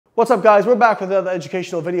What's up, guys? We're back with another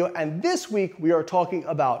educational video, and this week we are talking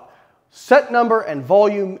about set number and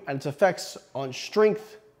volume and its effects on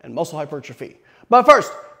strength and muscle hypertrophy. But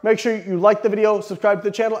first, make sure you like the video, subscribe to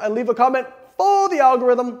the channel, and leave a comment for the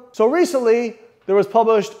algorithm. So recently, there was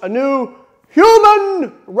published a new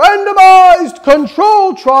human randomized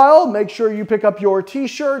control trial. Make sure you pick up your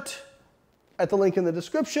t-shirt at the link in the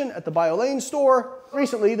description at the Biolayne store.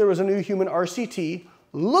 Recently, there was a new human RCT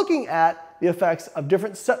looking at the effects of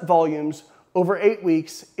different set volumes over 8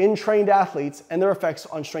 weeks in trained athletes and their effects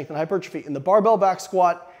on strength and hypertrophy in the barbell back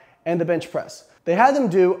squat and the bench press. They had them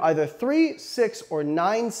do either 3, 6, or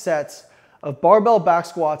 9 sets of barbell back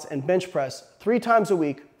squats and bench press 3 times a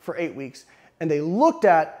week for 8 weeks. And they looked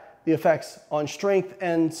at the effects on strength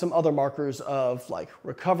and some other markers of like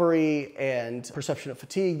recovery and perception of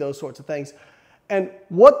fatigue, those sorts of things. And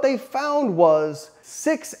what they found was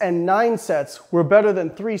 6 and 9 sets were better than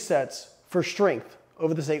 3 sets for strength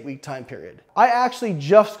over this 8-week time period. I actually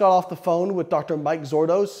just got off the phone with Dr. Mike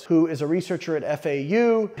Zordos, who is a researcher at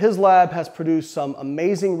FAU. His lab has produced some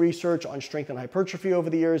amazing research on strength and hypertrophy over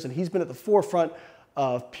the years, and he's been at the forefront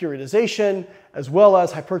of periodization as well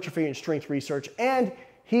as hypertrophy and strength research. And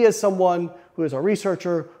he is someone who is a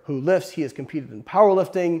researcher who lifts. He has competed in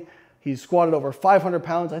powerlifting. He's squatted over 500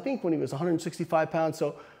 pounds, I think when he was 165 pounds.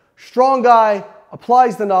 So strong guy,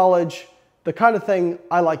 applies the knowledge, the kind of thing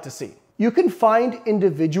I like to see. You can find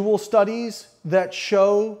individual studies that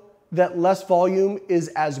show that less volume is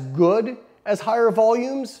as good as higher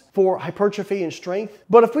volumes for hypertrophy and strength.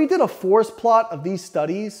 But if we did a forest plot of these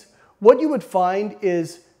studies, what you would find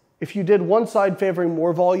is if you did one side favoring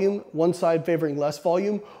more volume, one side favoring less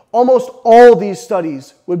volume, almost all these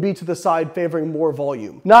studies would be to the side favoring more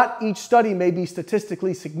volume. Not each study may be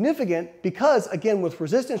statistically significant because, again, with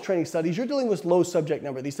resistance training studies, you're dealing with low subject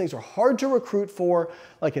number. These things are hard to recruit for.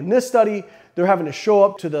 Like in this study, they're having to show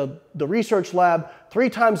up to the research lab 3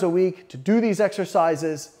 times a week to do these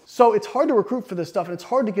exercises. So it's hard to recruit for this stuff, and it's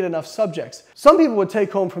hard to get enough subjects. Some people would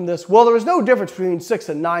take home from this, well, there is no difference between 6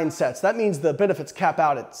 and 9 sets. That means the benefits cap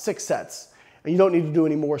out at 6 sets. And you don't need to do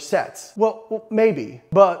any more sets. Well, maybe,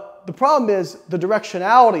 but the problem is the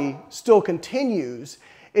directionality still continues.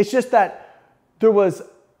 It's just that there was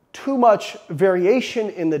too much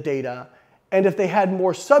variation in the data, and if they had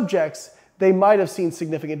more subjects, they might have seen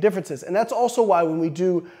significant differences. And that's also why when we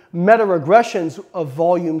do meta-regressions of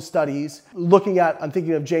volume studies, looking at, I'm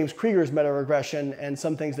thinking of James Krieger's meta-regression and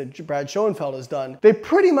some things that Brad Schoenfeld has done, they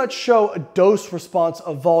pretty much show a dose response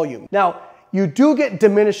of volume. Now, you do get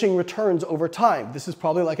diminishing returns over time. This is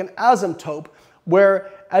probably like an asymptote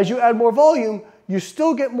where as you add more volume, you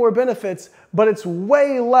still get more benefits, but it's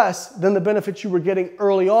way less than the benefits you were getting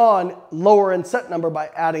early on, lower in set number by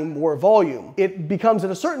adding more volume. It becomes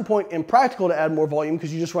at a certain point impractical to add more volume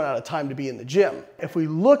because you just run out of time to be in the gym. If we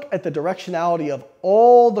look at the directionality of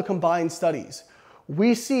all the combined studies,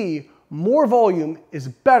 we see more volume is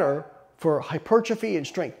better for hypertrophy and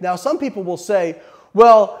strength. Now, some people will say,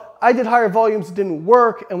 well, I did higher volumes, it didn't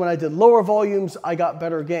work, and when I did lower volumes, I got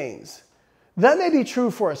better gains. That may be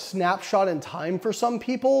true for a snapshot in time for some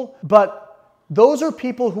people, but those are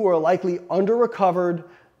people who are likely under-recovered,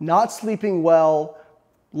 not sleeping well,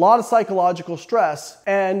 a lot of psychological stress,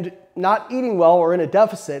 and not eating well or in a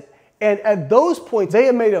deficit. And at those points,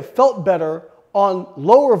 they may have felt better on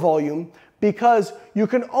lower volume because you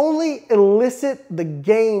can only elicit the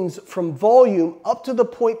gains from volume up to the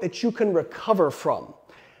point that you can recover from.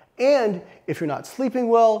 And if you're not sleeping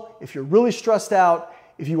well, if you're really stressed out,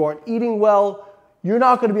 if you aren't eating well, you're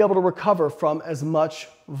not going to be able to recover from as much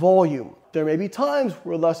volume. There may be times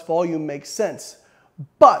where less volume makes sense.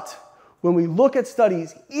 But when we look at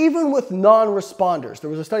studies, even with non-responders,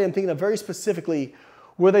 there was a study I'm thinking of very specifically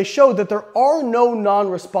where they showed that there are no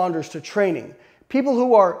non-responders to training. People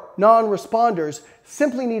who are non-responders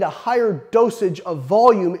simply need a higher dosage of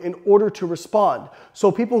volume in order to respond.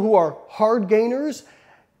 So people who are hard gainers,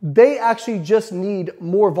 they actually just need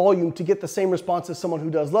more volume to get the same response as someone who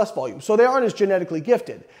does less volume. So they aren't as genetically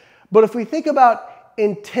gifted. But if we think about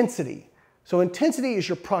intensity, so intensity is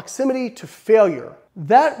your proximity to failure.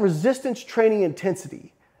 That resistance training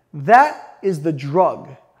intensity, that is the drug.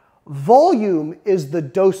 Volume is the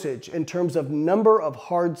dosage in terms of number of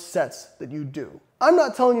hard sets that you do. I'm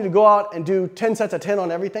not telling you to go out and do 10 sets of 10 on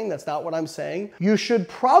everything. That's not what I'm saying. You should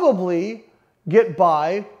probably get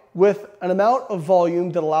by with an amount of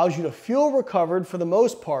volume that allows you to feel recovered for the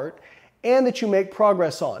most part and that you make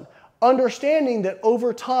progress on. Understanding that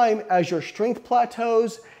over time, as your strength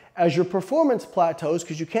plateaus, as your performance plateaus,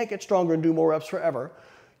 because you can't get stronger and do more reps forever,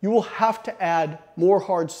 you will have to add more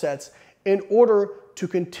hard sets in order to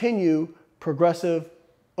continue progressive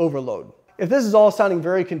overload. if this is all sounding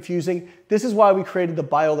very confusing, this is why we created the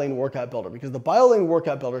Biolayne Workout Builder, because the Biolayne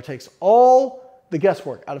Workout Builder takes all the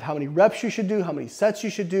guesswork out of how many reps you should do, how many sets you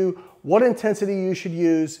should do, what intensity you should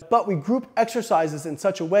use, but we group exercises in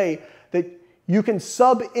such a way that you can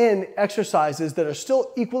sub in exercises that are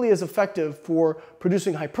still equally as effective for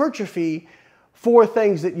producing hypertrophy for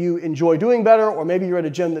things that you enjoy doing better, or maybe you're at a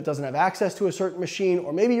gym that doesn't have access to a certain machine,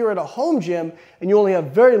 or maybe you're at a home gym and you only have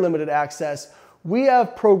very limited access. We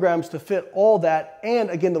have programs to fit all that, and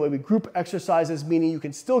again, the way we group exercises, meaning you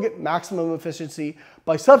can still get maximum efficiency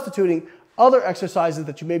by substituting other exercises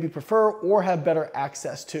that you maybe prefer or have better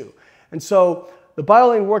access to. And so the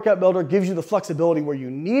Biolayne Workout Builder gives you the flexibility where you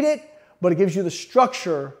need it, but it gives you the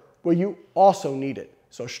structure where you also need it.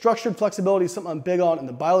 So structured flexibility is something I'm big on, and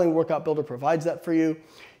the Biolayne Workout Builder provides that for you.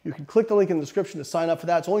 You can click the link in the description to sign up for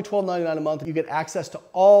that. It's only $12.99 a month. You get access to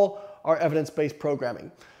all our evidence-based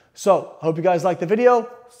programming. So I hope you guys liked the video.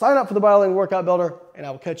 Sign up for the Biolayne Workout Builder, and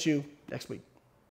I will catch you next week.